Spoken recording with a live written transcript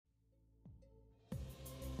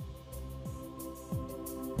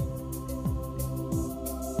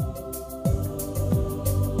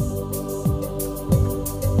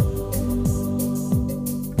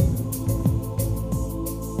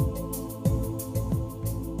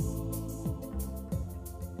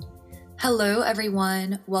Hello,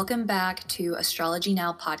 everyone. Welcome back to Astrology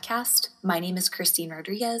Now podcast. My name is Christine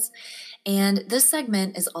Rodriguez, and this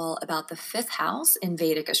segment is all about the fifth house in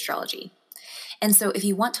Vedic astrology. And so, if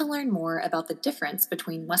you want to learn more about the difference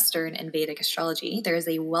between Western and Vedic astrology, there is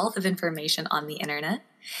a wealth of information on the internet.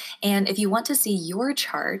 And if you want to see your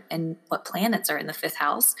chart and what planets are in the fifth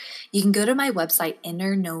house, you can go to my website,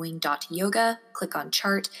 innerknowing.yoga, click on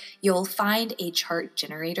chart. You'll find a chart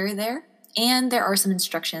generator there. And there are some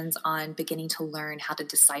instructions on beginning to learn how to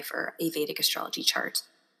decipher a Vedic astrology chart.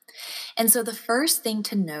 And so the first thing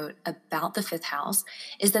to note about the fifth house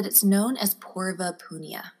is that it's known as Purva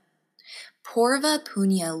Punya. Purva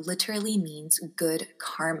Punya literally means good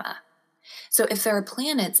karma. So if there are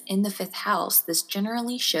planets in the fifth house, this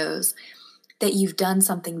generally shows that you've done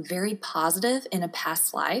something very positive in a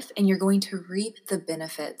past life and you're going to reap the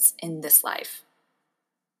benefits in this life.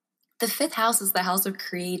 The fifth house is the house of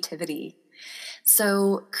creativity.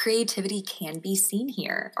 So creativity can be seen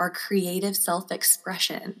here, our creative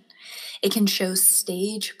self-expression. It can show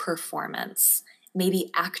stage performance, maybe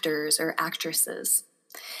actors or actresses.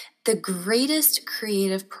 The greatest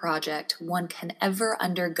creative project one can ever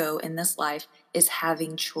undergo in this life is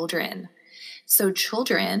having children. So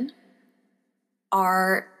children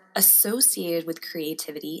are associated with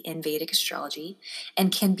creativity in Vedic astrology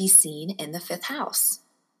and can be seen in the fifth house.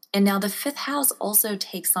 And now the fifth house also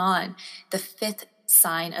takes on the fifth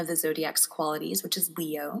sign of the zodiac's qualities, which is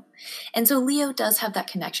Leo. And so Leo does have that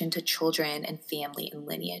connection to children and family and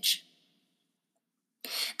lineage.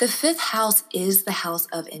 The fifth house is the house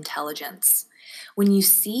of intelligence. When you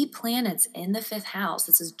see planets in the fifth house,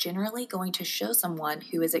 this is generally going to show someone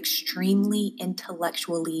who is extremely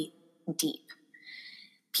intellectually deep.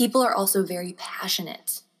 People are also very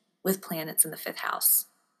passionate with planets in the fifth house.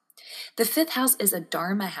 The fifth house is a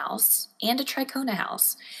Dharma house and a Trikona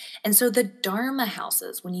house. And so the Dharma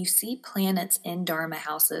houses, when you see planets in Dharma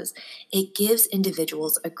houses, it gives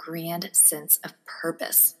individuals a grand sense of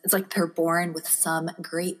purpose. It's like they're born with some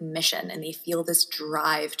great mission and they feel this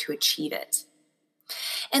drive to achieve it.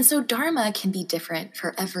 And so Dharma can be different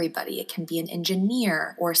for everybody. It can be an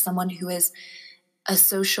engineer or someone who is a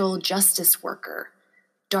social justice worker.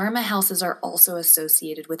 Dharma houses are also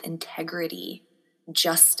associated with integrity,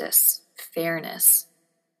 justice, fairness.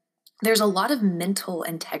 There's a lot of mental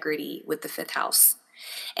integrity with the fifth house.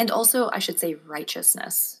 And also, I should say,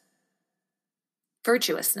 righteousness.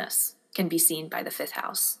 Virtuousness can be seen by the fifth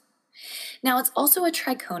house. Now, it's also a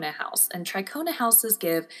Trikona house, and Trikona houses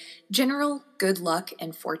give general good luck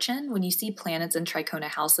and fortune. When you see planets in Trikona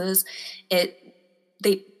houses,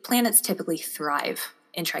 planets typically thrive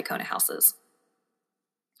in Trikona houses.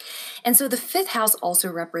 And so the fifth house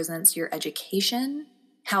also represents your education,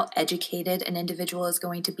 how educated an individual is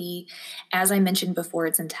going to be. As I mentioned before,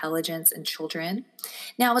 it's intelligence and children.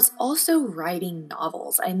 Now, it's also writing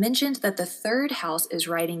novels. I mentioned that the third house is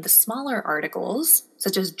writing the smaller articles,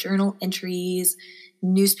 such as journal entries,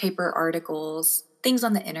 newspaper articles, things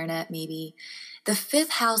on the internet maybe. The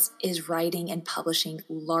fifth house is writing and publishing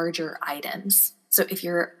larger items. So if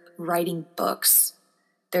you're writing books,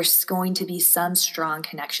 there's going to be some strong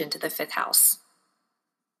connection to the fifth house.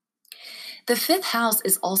 The fifth house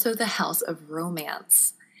is also the house of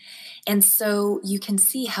romance. And so you can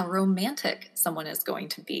see how romantic someone is going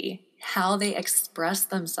to be, how they express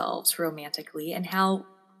themselves romantically, and how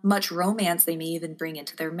much romance they may even bring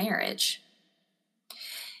into their marriage.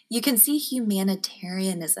 You can see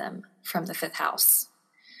humanitarianism from the fifth house.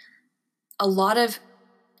 A lot of,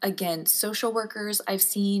 again, social workers I've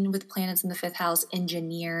seen with planets in the fifth house,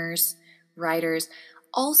 engineers, writers,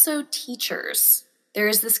 also teachers. There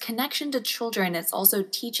is this connection to children. It's also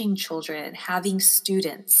teaching children, having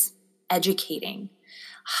students, educating.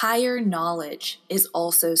 Higher knowledge is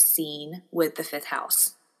also seen with the fifth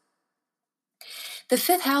house. The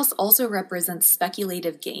fifth house also represents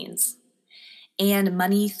speculative gains and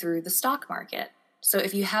money through the stock market. So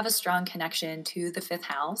if you have a strong connection to the fifth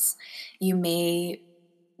house, you may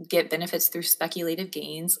get benefits through speculative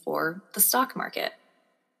gains or the stock market.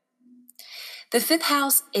 The fifth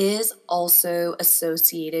house is also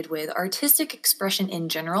associated with artistic expression in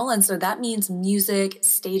general, and so that means music,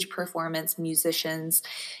 stage performance, musicians.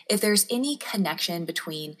 If there's any connection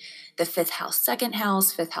between the fifth house, second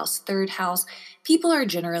house, fifth house, third house, people are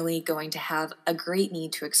generally going to have a great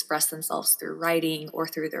need to express themselves through writing or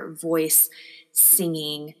through their voice,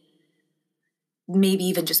 singing, maybe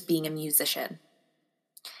even just being a musician.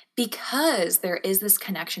 Because there is this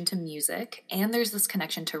connection to music and there's this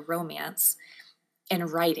connection to romance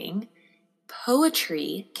and writing,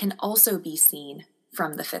 poetry can also be seen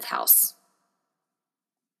from the fifth house.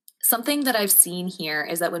 Something that I've seen here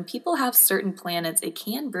is that when people have certain planets, it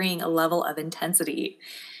can bring a level of intensity.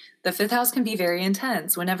 The fifth house can be very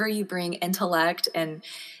intense. Whenever you bring intellect and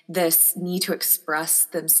this need to express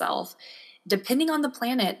themselves, depending on the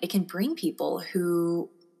planet, it can bring people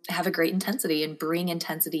who have a great intensity and bring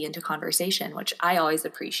intensity into conversation, which I always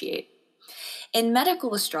appreciate. In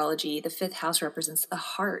medical astrology, the fifth house represents the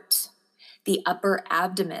heart, the upper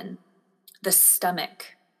abdomen, the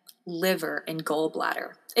stomach, liver, and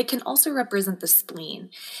gallbladder. It can also represent the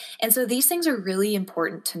spleen. And so these things are really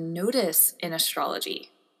important to notice in astrology.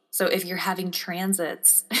 So if you're having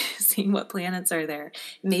transits, seeing what planets are there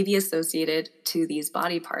may be associated to these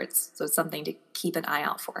body parts. So it's something to keep an eye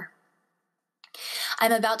out for.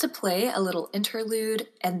 I'm about to play a little interlude,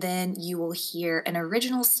 and then you will hear an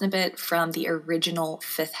original snippet from the original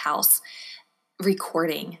fifth house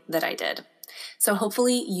recording that I did. So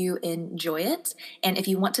hopefully you enjoy it. And if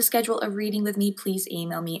you want to schedule a reading with me, please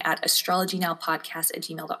email me at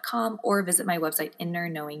astrologynowpodcast@gmail.com or visit my website,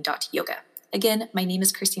 innerknowing.yoga. Again, my name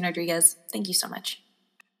is Christine Rodriguez. Thank you so much.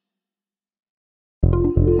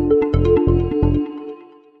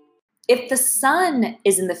 If the sun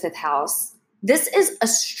is in the fifth house, this is a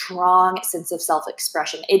strong sense of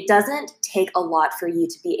self-expression. It doesn't take a lot for you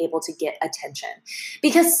to be able to get attention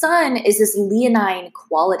because sun is this leonine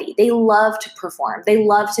quality. They love to perform. They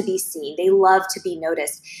love to be seen. They love to be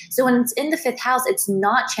noticed. So when it's in the fifth house, it's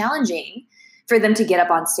not challenging for them to get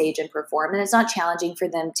up on stage and perform, and it's not challenging for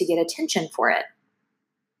them to get attention for it.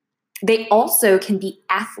 They also can be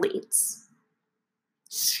athletes,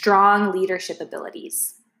 strong leadership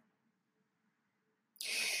abilities.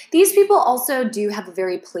 These people also do have a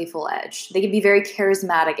very playful edge. They can be very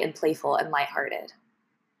charismatic and playful and lighthearted.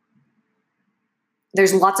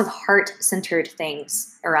 There's lots of heart-centered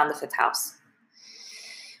things around the fifth house.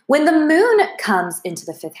 When the moon comes into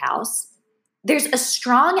the fifth house, there's a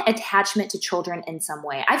strong attachment to children in some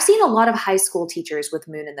way. I've seen a lot of high school teachers with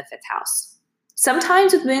moon in the fifth house.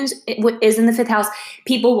 Sometimes with moon is in the fifth house,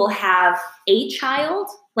 people will have a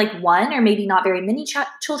child, like one or maybe not very many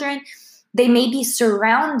children. They may be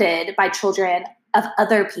surrounded by children of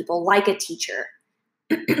other people, like a teacher.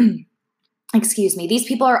 Excuse me. These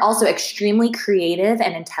people are also extremely creative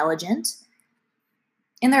and intelligent.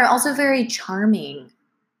 And they're also very charming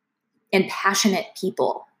and passionate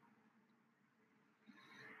people.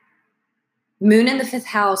 Moon in the fifth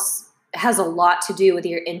house has a lot to do with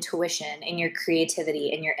your intuition and your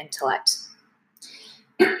creativity and your intellect.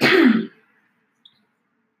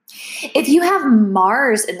 If you have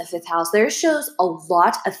Mars in the fifth house, there shows a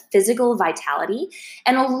lot of physical vitality,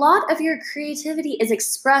 and a lot of your creativity is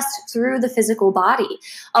expressed through the physical body.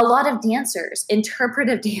 A lot of dancers,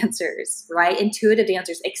 interpretive dancers, right? Intuitive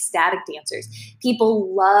dancers, ecstatic dancers.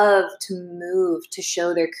 People love to move to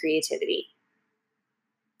show their creativity.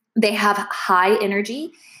 They have high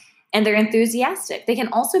energy and they're enthusiastic. They can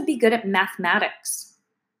also be good at mathematics.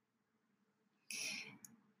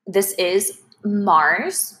 This is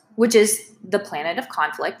Mars, which is the planet of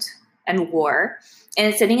conflict and war, and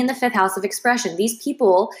it's sitting in the fifth house of expression. These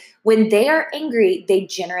people, when they are angry, they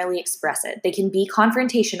generally express it. They can be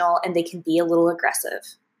confrontational and they can be a little aggressive.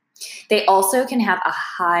 They also can have a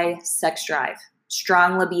high sex drive,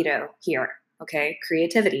 strong libido here, okay?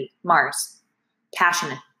 Creativity, Mars,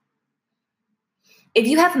 passionate. If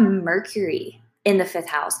you have Mercury in the fifth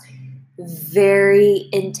house, very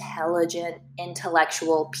intelligent,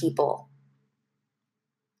 intellectual people.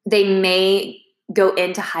 They may go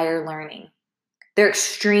into higher learning. They're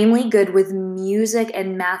extremely good with music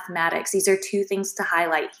and mathematics. These are two things to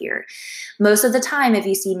highlight here. Most of the time, if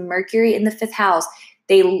you see Mercury in the fifth house,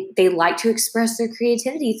 they like to express their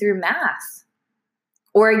creativity through math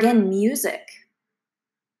or, again, music.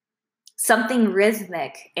 Something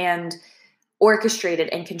rhythmic and orchestrated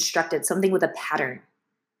and constructed, something with a pattern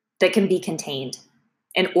that can be contained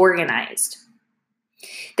and organized.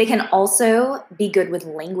 They can also be good with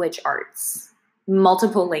language arts,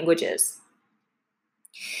 multiple languages.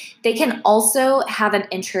 They can also have an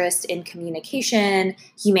interest in communication,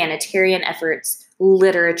 humanitarian efforts,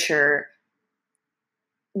 literature.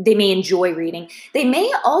 They may enjoy reading. They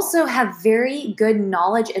may also have very good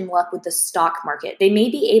knowledge and luck with the stock market. They may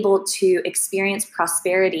be able to experience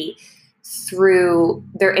prosperity through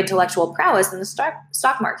their intellectual prowess in the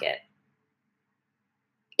stock market.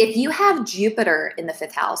 If you have Jupiter in the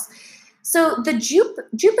fifth house, so the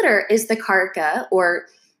Jupiter is the karaka, or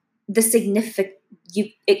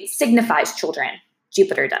it signifies children.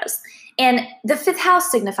 Jupiter does. And the fifth house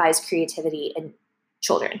signifies creativity and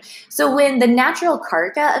children. So when the natural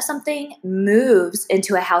karaka of something moves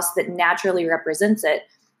into a house that naturally represents it,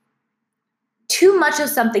 too much of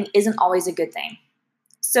something isn't always a good thing.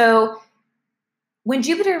 So when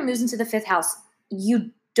Jupiter moves into the fifth house,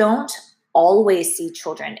 you don't always see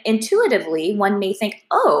children. Intuitively, one may think,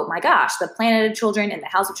 oh my gosh, the planet of children in the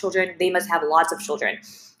house of children, they must have lots of children.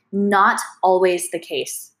 Not always the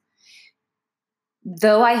case.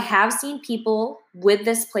 Though I have seen people with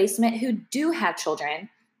this placement who do have children,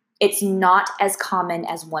 it's not as common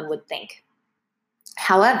as one would think.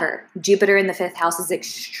 However, Jupiter in the fifth house is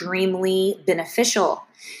extremely beneficial.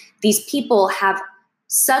 These people have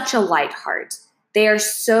such a light heart. They are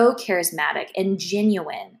so charismatic and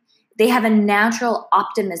genuine. They have a natural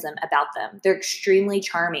optimism about them. They're extremely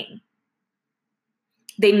charming.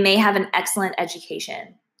 They may have an excellent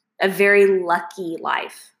education, a very lucky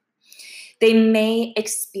life. They may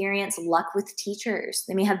experience luck with teachers.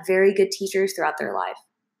 They may have very good teachers throughout their life.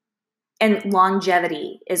 And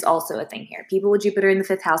longevity is also a thing here. People with Jupiter in the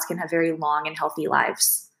fifth house can have very long and healthy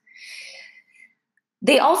lives.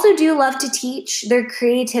 They also do love to teach. Their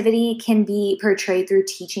creativity can be portrayed through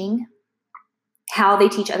teaching, how they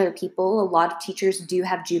teach other people. A lot of teachers do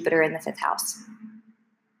have Jupiter in the fifth house.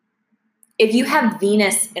 If you have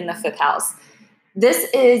Venus in the fifth house, this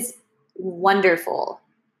is wonderful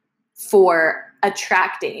for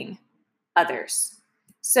attracting others.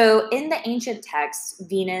 So in the ancient texts,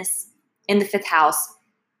 Venus in the fifth house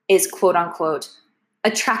is quote unquote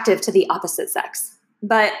attractive to the opposite sex.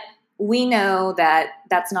 But we know that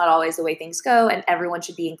that's not always the way things go, and everyone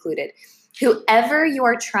should be included. Whoever you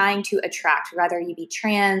are trying to attract, whether you be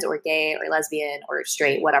trans or gay or lesbian or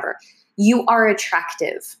straight, whatever, you are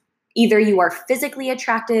attractive. Either you are physically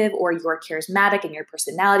attractive or you're charismatic and your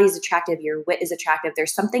personality is attractive, your wit is attractive.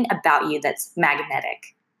 There's something about you that's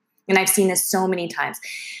magnetic. And I've seen this so many times.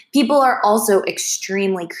 People are also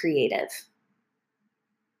extremely creative.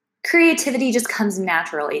 Creativity just comes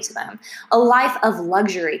naturally to them. A life of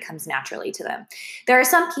luxury comes naturally to them. There are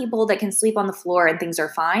some people that can sleep on the floor and things are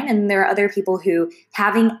fine. And there are other people who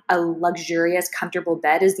having a luxurious, comfortable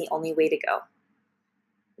bed is the only way to go.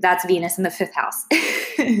 That's Venus in the fifth house.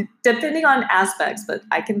 Depending on aspects, but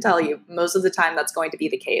I can tell you most of the time that's going to be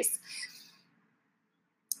the case.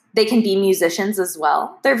 They can be musicians as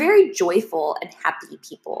well. They're very joyful and happy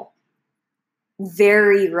people.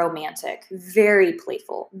 Very romantic, very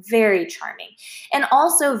playful, very charming, and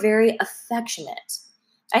also very affectionate.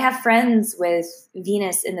 I have friends with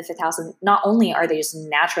Venus in the fifth house, and not only are they just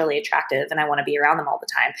naturally attractive and I want to be around them all the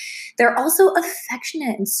time, they're also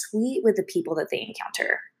affectionate and sweet with the people that they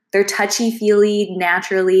encounter. They're touchy-feely,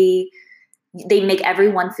 naturally. They make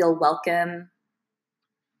everyone feel welcome.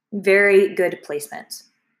 Very good placement.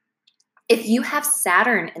 If you have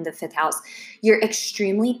Saturn in the fifth house, you're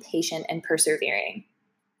extremely patient and persevering.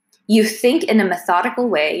 You think in a methodical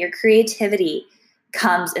way. Your creativity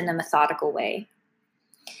comes in a methodical way.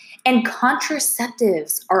 And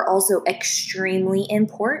contraceptives are also extremely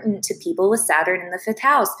important to people with Saturn in the fifth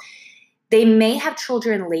house. They may have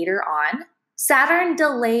children later on. Saturn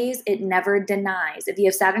delays, it never denies. If you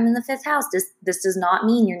have Saturn in the fifth house, this does not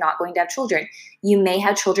mean you're not going to have children. You may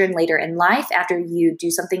have children later in life after you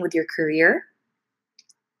do something with your career.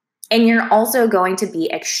 And you're also going to be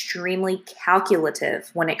extremely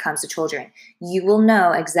calculative when it comes to children. You will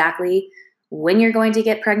know exactly when you're going to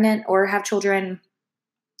get pregnant or have children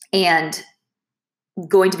and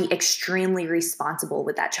going to be extremely responsible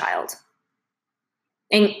with that child.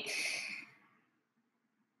 And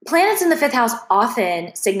planets in the fifth house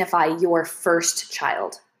often signify your first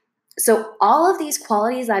child. So all of these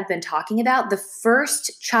qualities I've been talking about, the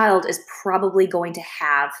first child is probably going to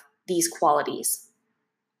have these qualities.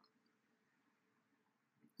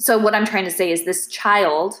 So what I'm trying to say is this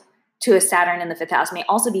child to a Saturn in the fifth house may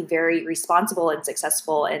also be very responsible and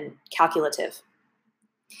successful and calculative.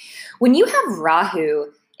 When you have Rahu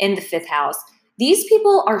in the fifth house, these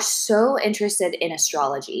people are so interested in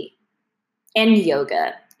astrology and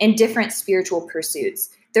yoga and different spiritual pursuits.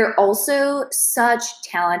 They're also such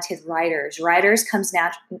talented writers. Writing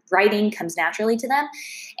comes naturally to them,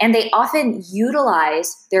 and they often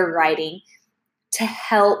utilize their writing to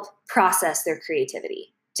help process their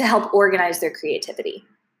creativity, to help organize their creativity.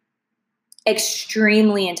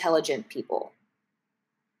 Extremely intelligent people.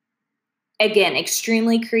 Again,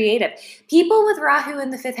 extremely creative. People with Rahu in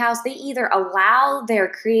the fifth house, they either allow their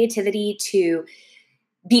creativity to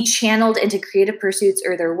be channeled into creative pursuits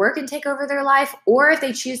or their work and take over their life, or if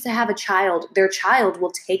they choose to have a child, their child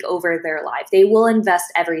will take over their life. They will invest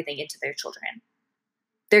everything into their children.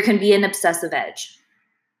 There can be an obsessive edge.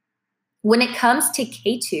 When it comes to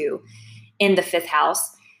Ketu in the fifth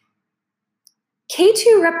house,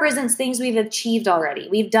 Ketu represents things we've achieved already.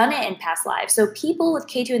 We've done it in past lives. So people with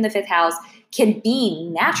Ketu in the fifth house can be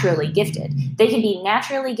naturally gifted. They can be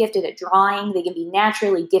naturally gifted at drawing. They can be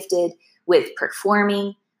naturally gifted with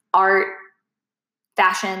performing, art,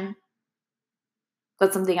 fashion.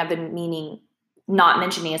 That's something I've been not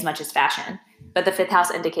mentioning as much as fashion, but the fifth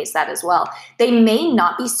house indicates that as well. They may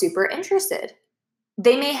not be super interested.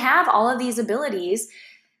 They may have all of these abilities,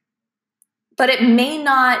 but it may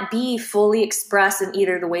not be fully expressed in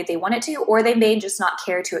either the way they want it to, or they may just not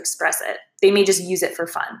care to express it. They may just use it for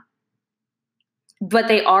fun. But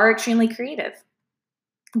they are extremely creative.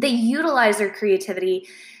 They utilize their creativity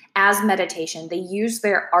as meditation. They use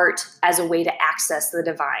their art as a way to access the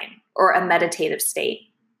divine or a meditative state.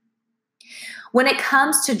 When it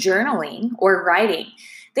comes to journaling or writing,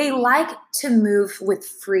 they like to move with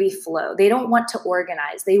free flow. They don't want to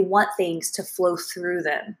organize. They want things to flow through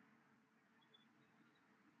them.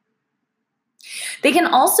 They can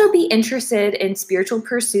also be interested in spiritual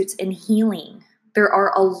pursuits and healing. There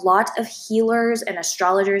are a lot of healers and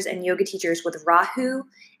astrologers and yoga teachers with Rahu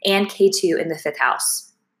and Ketu in the fifth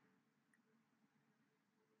house.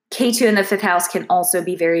 Ketu in the fifth house can also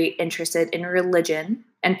be very interested in religion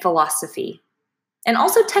and philosophy and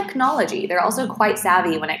also technology. They're also quite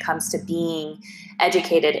savvy when it comes to being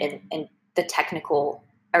educated in the technical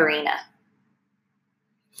arena.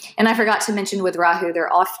 And I forgot to mention with Rahu,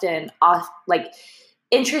 they're often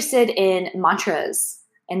interested in mantras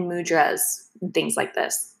and mudras and things like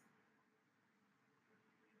this.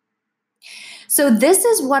 So this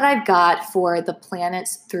is what I've got for the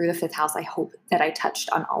planets through the fifth house. I hope that I touched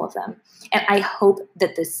on all of them. And I hope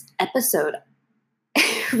that this episode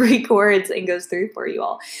records and goes through for you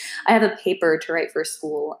all. I have a paper to write for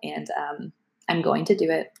school, and I'm going to do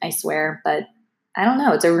it, I swear. But I don't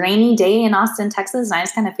know. It's a rainy day in Austin, Texas, and I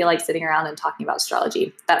just kind of feel like sitting around and talking about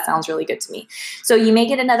astrology. That sounds really good to me. So you may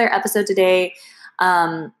get another episode today.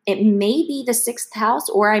 It may be the sixth house,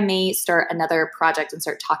 or I may start another project and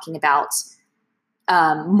start talking about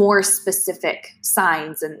more specific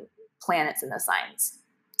signs and planets in the signs.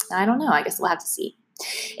 I don't know. I guess we'll have to see.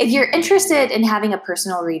 If you're interested in having a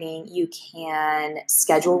personal reading, you can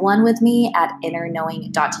schedule one with me at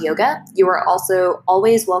innerknowing.yoga. You are also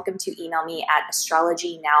always welcome to email me at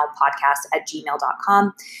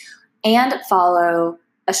astrologynowpodcast@gmail.com and follow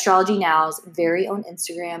Astrology Now's very own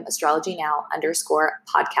Instagram,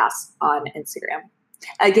 astrologynow_podcast on Instagram.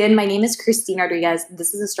 Again, my name is Christine Rodriguez.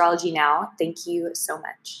 This is Astrology Now. Thank you so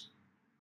much.